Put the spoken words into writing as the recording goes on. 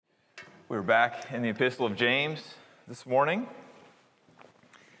We're back in the Epistle of James this morning.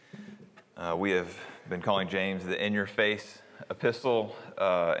 We have been calling James the in-your-face epistle,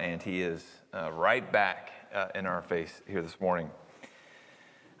 and he is right back in our face here this morning.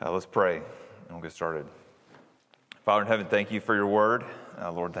 Let's pray, and we'll get started. Father in heaven, thank you for your word.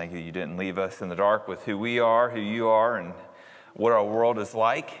 Lord, thank you didn't leave us in the dark with who we are, who you are, and what our world is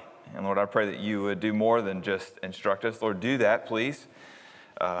like. And Lord, I pray that you would do more than just instruct us. Lord, do that, please.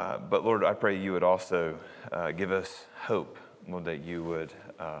 But Lord, I pray you would also give us hope, Lord, that you would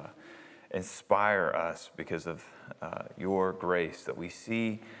inspire us because of your grace that we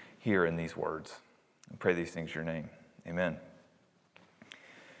see here in these words. I pray these things in your name. Amen.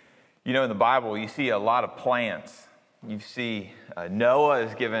 You know, in the Bible, you see a lot of plans. You see Noah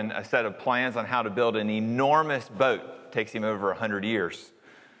is given a set of plans on how to build an enormous boat. It takes him over 100 years.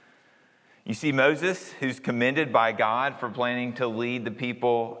 You see Moses, who's commended by God for planning to lead the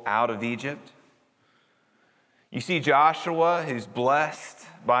people out of Egypt. You see Joshua, who's blessed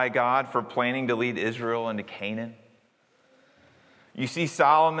by God for planning to lead Israel into Canaan. You see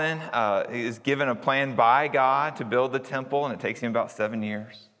Solomon is given a plan by God to build the temple, and it takes him about 7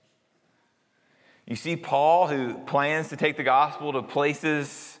 years. You see Paul, who plans to take the gospel to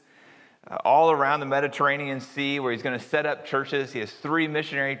places all around the Mediterranean Sea where he's going to set up churches. He has 3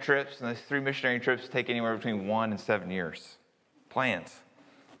 missionary trips, and those 3 missionary trips take anywhere between 1 and 7 years. Plans.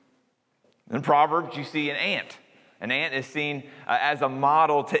 In Proverbs, you see an ant. An ant is seen as a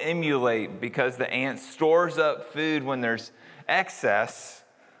model to emulate because the ant stores up food when there's excess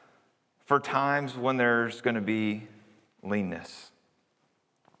for times when there's going to be leanness.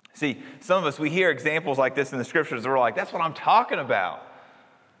 See, some of us, we hear examples like this in the scriptures, and we're like, that's what I'm talking about.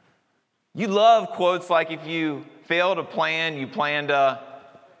 You love quotes like, if you fail to plan, you plan to.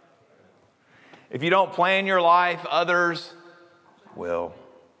 If you don't plan your life, others will.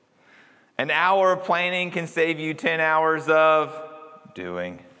 An hour of planning can save you 10 hours of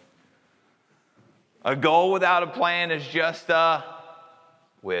doing. A goal without a plan is just a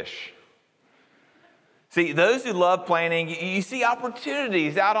wish. See, those who love planning, you see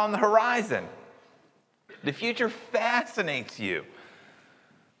opportunities out on the horizon. The future fascinates you.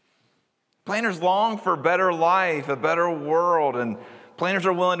 Planners long for a better life, a better world, and planners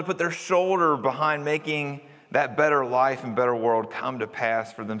are willing to put their shoulder behind making that better life and better world come to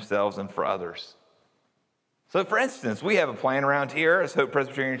pass for themselves and for others. So, for instance, we have a plan around here as Hope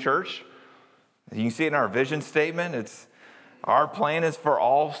Presbyterian Church. You can see it in our vision statement. Our plan is for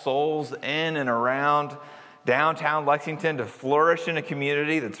all souls in and around downtown Lexington to flourish in a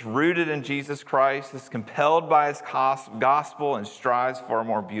community that's rooted in Jesus Christ, that's compelled by his gospel, and strives for a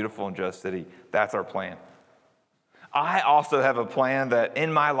more beautiful and just city. That's our plan. I also have a plan that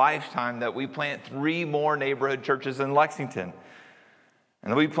in my lifetime that we plant 3 more neighborhood churches in Lexington.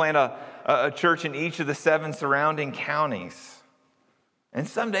 And we plant a church in each of the 7 surrounding counties. And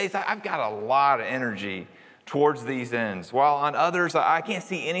some days I've got a lot of energy towards these ends, while on others, I can't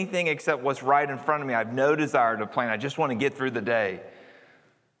see anything except what's right in front of me. I have no desire to plan. I just want to get through the day.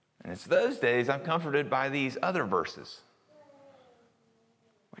 And it's those days I'm comforted by these other verses.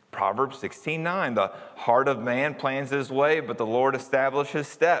 Like Proverbs 16:9, the heart of man plans his way, but the Lord establishes his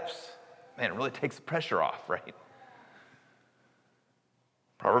steps. Man, it really takes the pressure off, right?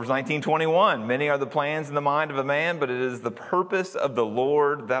 Proverbs 19:21, many are the plans in the mind of a man, but it is the purpose of the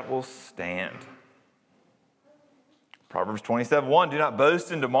Lord that will stand. Proverbs 27:1, do not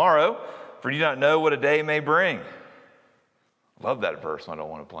boast in tomorrow, for you do not know what a day may bring. Love that verse when I don't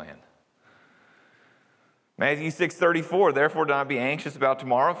want to plan. Matthew 6:34, therefore do not be anxious about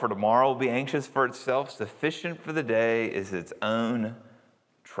tomorrow, for tomorrow will be anxious for itself. Sufficient for the day is its own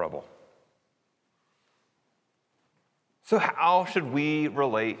trouble. So how should we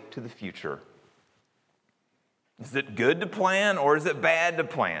relate to the future? Is it good to plan or is it bad to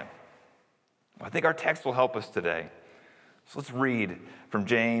plan? Well, I think our text will help us today. So let's read from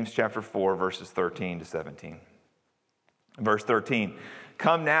James chapter 4, verses 13 to 17. Verse 13,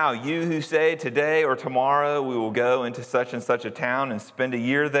 come now, you who say today or tomorrow we will go into such and such a town and spend a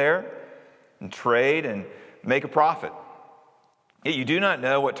year there and trade and make a profit. Yet you do not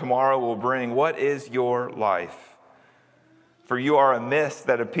know what tomorrow will bring. What is your life? For you are a mist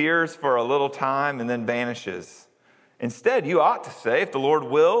that appears for a little time and then vanishes. Instead, you ought to say, if the Lord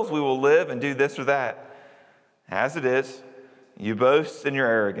wills, we will live and do this or that. As it is, you boast in your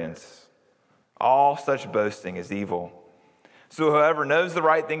arrogance. All such boasting is evil. So whoever knows the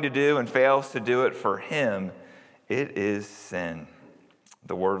right thing to do and fails to do it, for him it is sin.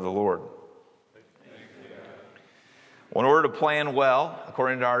 The word of the Lord. Well, in order to plan well,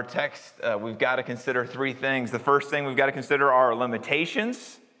 according to our text, we've got to consider 3 things. The first thing we've got to consider are our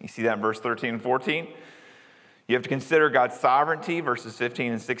limitations. You see that in verse 13 and 14. You have to consider God's sovereignty, verses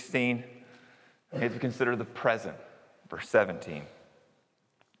 15 and 16. You have to consider the present, verse 17.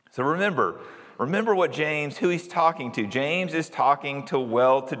 So remember what James, who he's talking to. James is talking to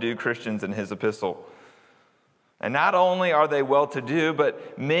well-to-do Christians in his epistle. And not only are they well-to-do,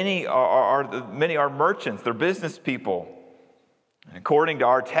 but many are merchants. They're business people. And according to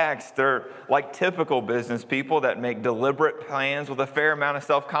our text, they're like typical business people that make deliberate plans with a fair amount of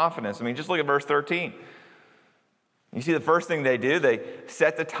self-confidence. I mean, just look at verse 13. You see the first thing they do, they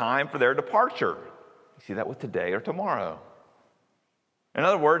set the time for their departure. You see that with today or tomorrow. In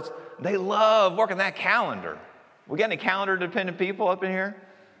other words, they love working that calendar. We got any calendar-dependent people up in here?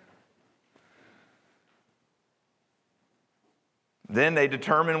 Then they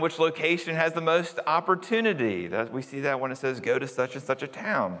determine which location has the most opportunity. We see that when it says go to such and such a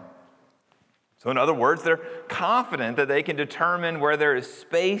town. So in other words, they're confident that they can determine where there is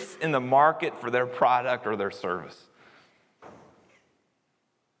space in the market for their product or their service.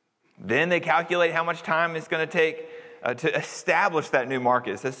 Then they calculate how much time it's going to take to establish that new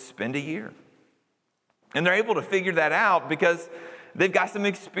market. It says spend a year. And they're able to figure that out because they've got some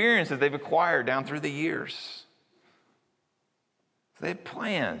experience that they've acquired down through the years. They have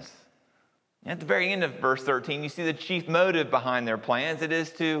plans. At the very end of verse 13, you see the chief motive behind their plans. It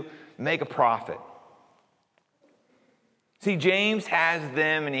is to make a profit. See, James has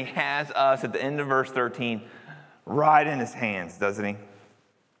them and he has us at the end of verse 13 right in his hands, doesn't he?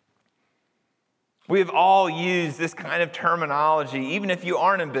 We have all used this kind of terminology, even if you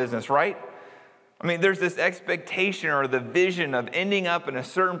aren't in business, right? I mean, there's this expectation or the vision of ending up in a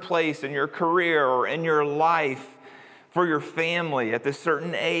certain place in your career or in your life for your family at this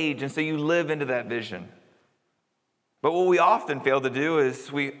certain age, and so you live into that vision. But what we often fail to do is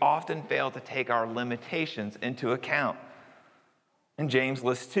we often fail to take our limitations into account. And James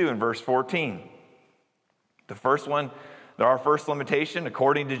lists two in verse 14. The first one, our first limitation,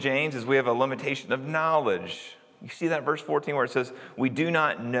 according to James, is we have a limitation of knowledge. You see that in verse 14 where it says, we do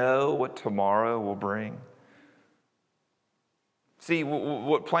not know what tomorrow will bring. See,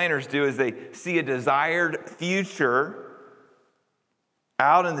 what planners do is they see a desired future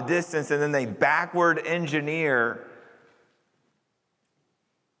out in the distance, and then they backward engineer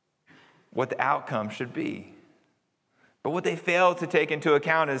what the outcome should be. But what they fail to take into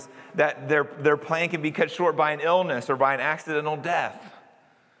account is that their plan can be cut short by an illness or by an accidental death.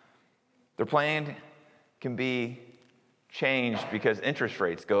 Their plan can be changed because interest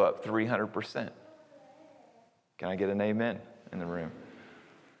rates go up 300%. Can I get an amen in the room?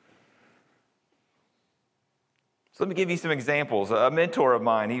 So let me give you some examples. A mentor of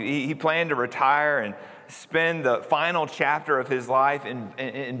mine, he planned to retire and spend the final chapter of his life in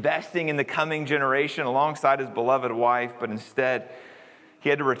investing in the coming generation alongside his beloved wife, but instead he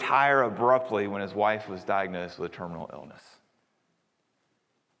had to retire abruptly when his wife was diagnosed with a terminal illness.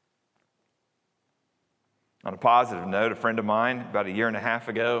 On a positive note, a friend of mine about a year and a half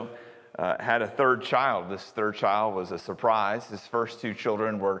ago had a third child. This third child was a surprise. His first two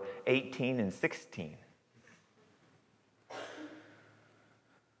children were 18 and 16.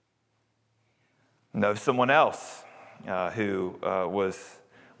 Know someone else who was,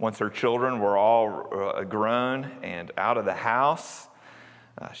 once her children were all grown and out of the house,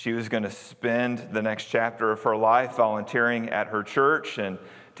 she was going to spend the next chapter of her life volunteering at her church and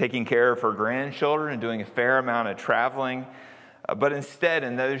taking care of her grandchildren and doing a fair amount of traveling. But instead,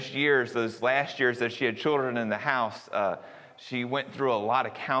 in those years, those last years that she had children in the house, she went through a lot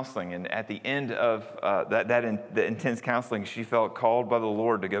of counseling. And at the end of the intense counseling, she felt called by the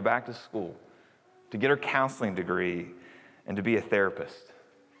Lord to go back to school, to get her counseling degree, and to be a therapist.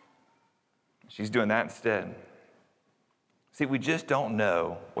 She's doing that instead. See, we just don't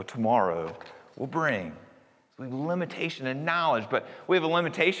know what tomorrow will bring. We have a limitation in knowledge, but we have a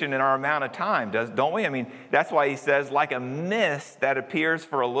limitation in our amount of time, don't we? I mean, that's why he says, like a mist that appears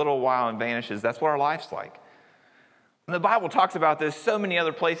for a little while and vanishes. That's what our life's like. And the Bible talks about this so many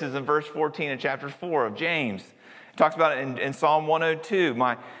other places in verse 14 of chapter 4 of James. It talks about it in Psalm 102.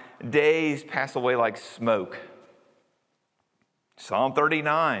 My days pass away like smoke. Psalm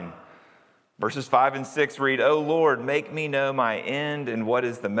 39, verses 5 and 6 read, O Lord, make me know my end and what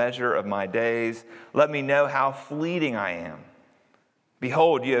is the measure of my days. Let me know how fleeting I am.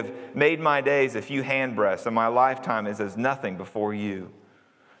 Behold, you have made my days a few handbreadths, and my lifetime is as nothing before you.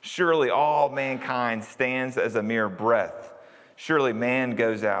 Surely all mankind stands as a mere breath. Surely man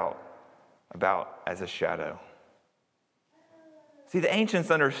goes about as a shadow. See, the ancients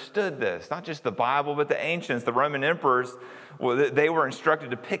understood this, not just the Bible, but the ancients, the Roman emperors, they were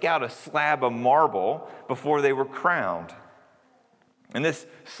instructed to pick out a slab of marble before they were crowned. And this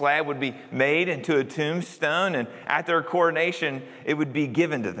slab would be made into a tombstone, and at their coronation, it would be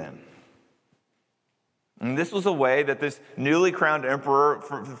given to them. And this was a way that this newly crowned emperor,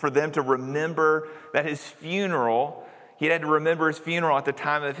 for them to remember that his funeral, he had to remember his funeral at the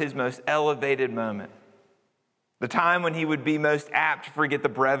time of his most elevated moment. The time when he would be most apt to forget the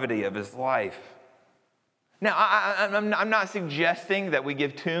brevity of his life. Now, I'm not suggesting that we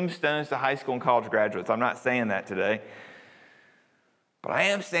give tombstones to high school and college graduates. I'm not saying that today. But I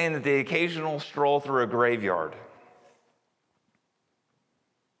am saying that the occasional stroll through a graveyard.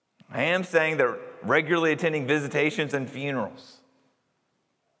 I am saying that regularly attending visitations and funerals,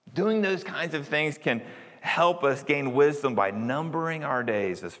 doing those kinds of things can help us gain wisdom by numbering our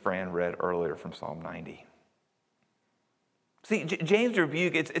days, as Fran read earlier from Psalm 90. See, James'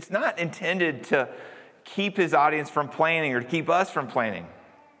 rebuke, it's not intended to keep his audience from planning or to keep us from planning.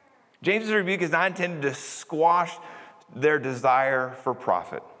 James' rebuke is not intended to squash their desire for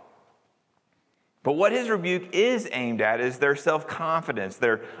profit. But what his rebuke is aimed at is their self-confidence,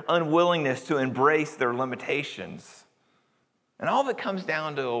 their unwillingness to embrace their limitations. And all of it comes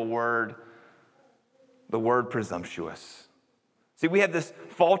down to the word presumptuous. See, we have this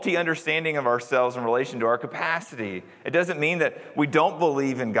faulty understanding of ourselves in relation to our capacity. It doesn't mean that we don't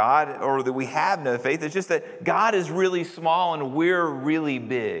believe in God or that we have no faith. It's just that God is really small and we're really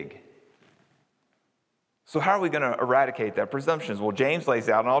big. So how are we going to eradicate that presumption? Well, James lays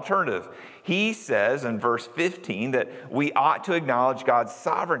out an alternative. He says in verse 15 that we ought to acknowledge God's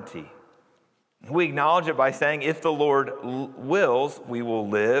sovereignty. We acknowledge it by saying, if the Lord wills, we will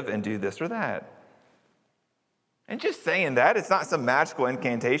live and do this or that. And just saying that, it's not some magical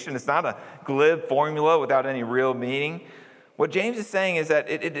incantation. It's not a glib formula without any real meaning. What James is saying is that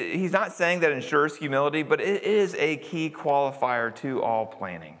he's not saying that ensures humility, but it is a key qualifier to all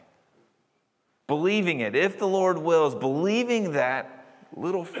planning. Believing it, if the Lord wills, believing that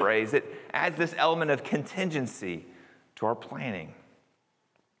little phrase, it adds this element of contingency to our planning.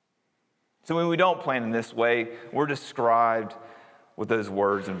 So when we don't plan in this way, we're described with those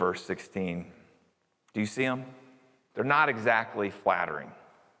words in verse 16. Do you see them? They're not exactly flattering.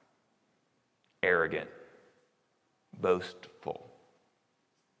 Arrogant, boastful,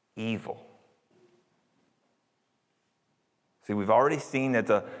 evil. See, we've already seen that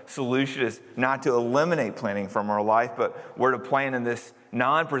the solution is not to eliminate planning from our life, but we're to plan in this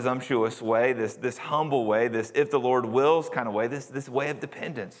non-presumptuous way, this humble way, this if the Lord wills kind of way, this way of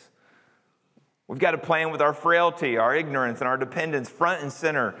dependence. We've got to plan with our frailty, our ignorance, and our dependence front and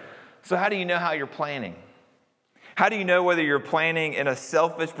center. So how do you know how you're planning? How do you know whether you're planning in a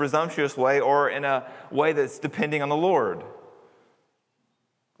selfish, presumptuous way or in a way that's depending on the Lord?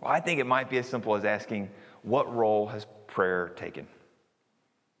 Well, I think it might be as simple as asking, what role has prayer taken?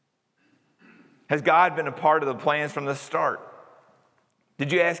 Has God been a part of the plans from the start?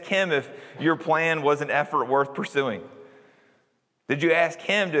 Did you ask him if your plan was an effort worth pursuing? Did you ask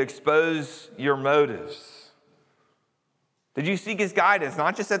him to expose your motives? Did you seek his guidance,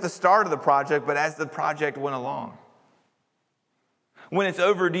 not just at the start of the project, but as the project went along? When it's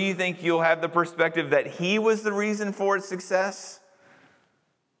over, do you think you'll have the perspective that he was the reason for its success?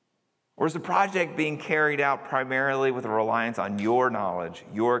 Or is the project being carried out primarily with a reliance on your knowledge,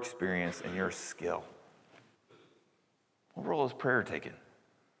 your experience, and your skill? What role has prayer taken?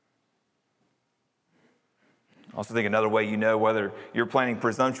 I also think another way you know whether you're planning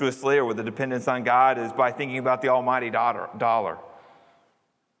presumptuously or with a dependence on God is by thinking about the almighty dollar.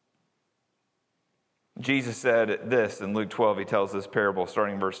 Jesus said this in Luke 12. He tells this parable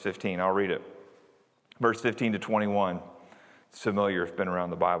starting in verse 15. I'll read it. Verse 15 to 21. It's familiar if you've been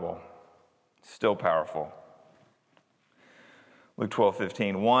around the Bible. Still powerful. Luke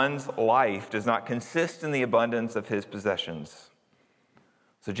 12:15. One's life does not consist in the abundance of his possessions.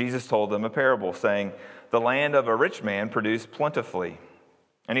 So Jesus told them a parable, saying, the land of a rich man produced plentifully.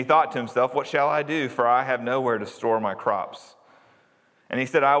 And he thought to himself, what shall I do? For I have nowhere to store my crops. And he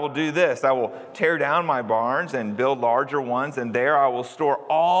said, I will do this. I will tear down my barns and build larger ones, and there I will store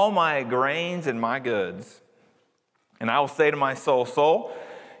all my grains and my goods. And I will say to my soul, soul,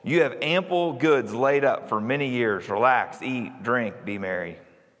 you have ample goods laid up for many years. Relax, eat, drink, be merry.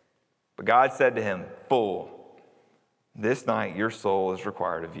 But God said to him, fool, this night your soul is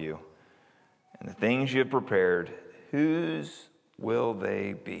required of you. And the things you have prepared, whose will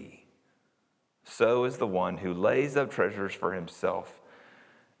they be? So is the one who lays up treasures for himself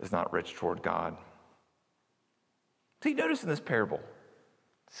is not rich toward God. So you notice in this parable,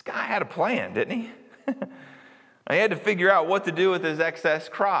 this guy had a plan, didn't he? He had to figure out what to do with his excess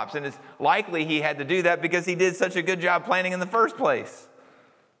crops. And it's likely he had to do that because he did such a good job planning in the first place.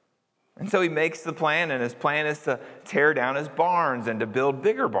 And so he makes the plan, and his plan is to tear down his barns and to build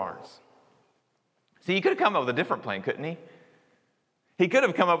bigger barns. See, he could have come up with a different plan, couldn't he? He could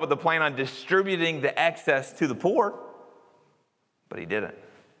have come up with a plan on distributing the excess to the poor, but he didn't.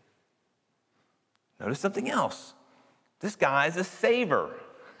 Notice something else. This guy is a saver.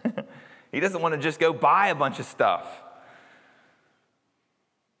 He doesn't want to just go buy a bunch of stuff.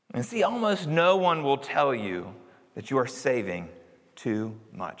 And see, almost no one will tell you that you are saving too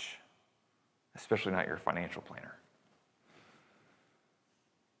much, especially not your financial planner.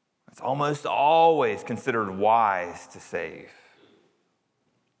 It's almost always considered wise to save.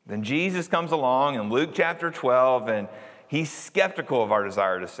 Then Jesus comes along in Luke chapter 12, and he's skeptical of our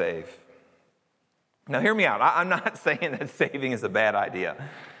desire to save. Now, hear me out. I'm not saying that saving is a bad idea.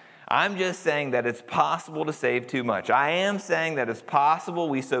 I'm just saying that it's possible to save too much. I am saying that it's possible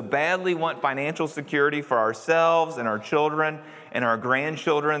we so badly want financial security for ourselves and our children and our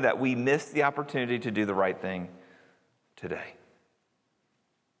grandchildren that we miss the opportunity to do the right thing today.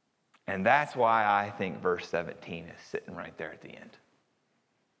 And that's why I think verse 17 is sitting right there at the end.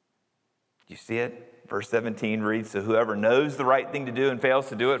 You see it? Verse 17 reads, "So whoever knows the right thing to do and fails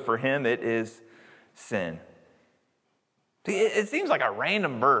to do it, for him it is sin." See, it seems like a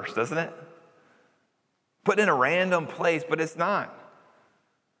random verse, doesn't it? Put in a random place, but it's not.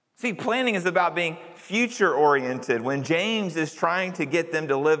 See, planning is about being future-oriented when James is trying to get them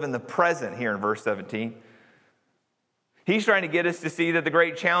to live in the present here in verse 17. He's trying to get us to see that the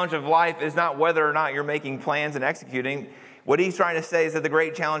great challenge of life is not whether or not you're making plans and executing. What he's trying to say is that the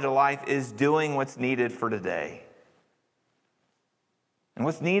great challenge of life is doing what's needed for today. And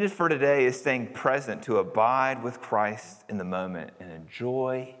what's needed for today is staying present to abide with Christ in the moment and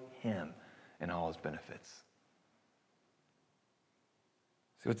enjoy him and all his benefits.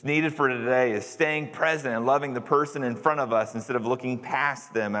 So what's needed for today is staying present and loving the person in front of us instead of looking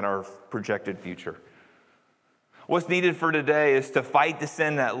past them at our projected future. What's needed for today is to fight the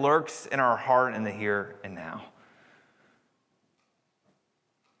sin that lurks in our heart in the here and now.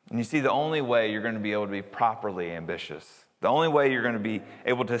 And you see, the only way you're going to be able to be properly ambitious, the only way you're going to be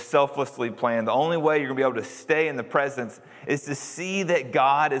able to selflessly plan, the only way you're going to be able to stay in the presence is to see that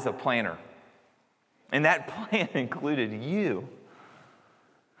God is a planner. And that plan included you.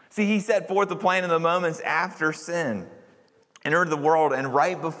 See, he set forth the plan in the moments after sin entered the world and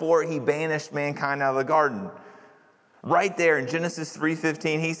right before he banished mankind out of the garden. Right there in Genesis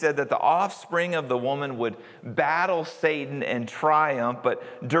 3:15, he said that the offspring of the woman would battle Satan and triumph,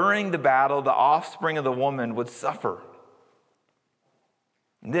 but during the battle, the offspring of the woman would suffer.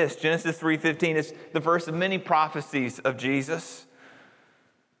 This, Genesis 3:15, is the first of many prophecies of Jesus.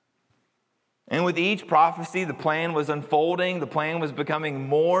 And with each prophecy, the plan was unfolding. The plan was becoming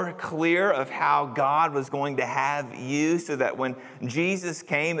more clear of how God was going to have you, so that when Jesus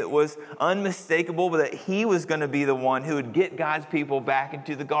came, it was unmistakable that he was going to be the one who would get God's people back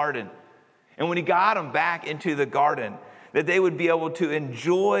into the garden. And when he got them back into the garden, that they would be able to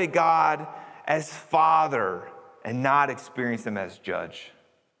enjoy God as Father and not experience him as Judge.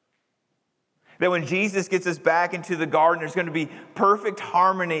 That when Jesus gets us back into the garden, there's going to be perfect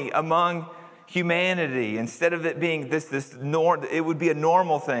harmony among humanity. Instead of it being it would be a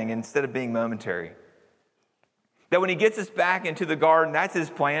normal thing instead of being momentary. That when he gets us back into the garden, that's his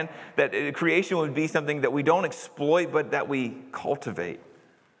plan, that creation would be something that we don't exploit, but that we cultivate.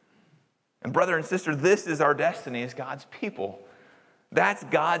 And brother and sister, this is our destiny as God's people. That's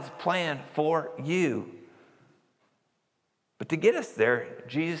God's plan for you. But to get us there,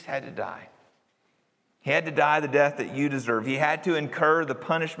 Jesus had to die. He had to die the death that you deserve. He had to incur the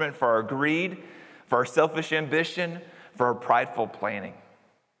punishment for our greed, for our selfish ambition, for our prideful planning.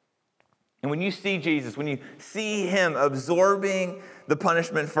 And when you see Jesus, when you see him absorbing the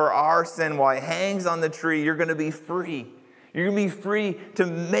punishment for our sin while he hangs on the tree, you're going to be free. You're going to be free to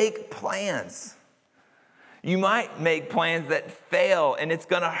make plans. You might make plans that fail, and it's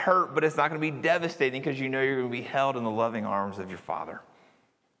going to hurt, but it's not going to be devastating because you know you're going to be held in the loving arms of your Father.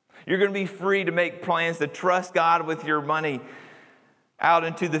 You're going to be free to make plans to trust God with your money out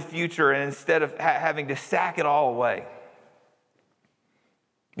into the future, and instead of having to sack it all away.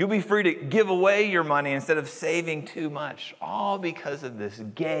 You'll be free to give away your money instead of saving too much, all because of this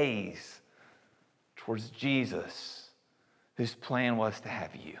gaze towards Jesus, whose plan was to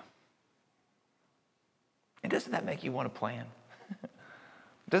have you. And doesn't that make you want to plan?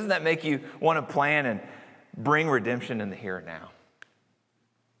 Doesn't that make you want to plan and bring redemption in the here and now?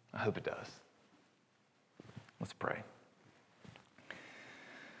 I hope it does. Let's pray.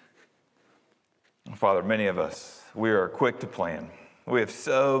 Father, many of us, we are quick to plan. We have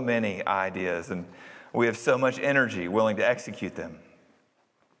so many ideas and we have so much energy willing to execute them.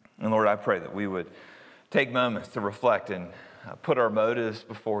 And Lord, I pray that we would take moments to reflect and put our motives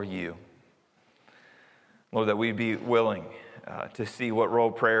before you. Lord, that we'd be willing to see what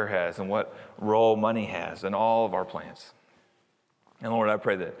role prayer has and what role money has in all of our plans. And Lord, I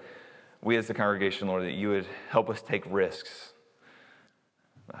pray that we as a congregation, Lord, that you would help us take risks.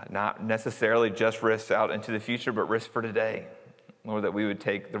 Not necessarily just risks out into the future, but risks for today. Lord, that we would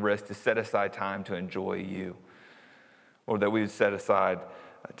take the risk to set aside time to enjoy you. Lord, that we would set aside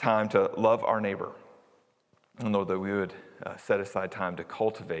time to love our neighbor. And Lord, that we would set aside time to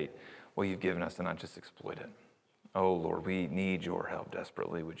cultivate what you've given us and not just exploit it. Oh, Lord, we need your help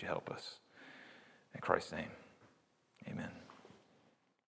desperately. Would you help us? In Christ's name, amen.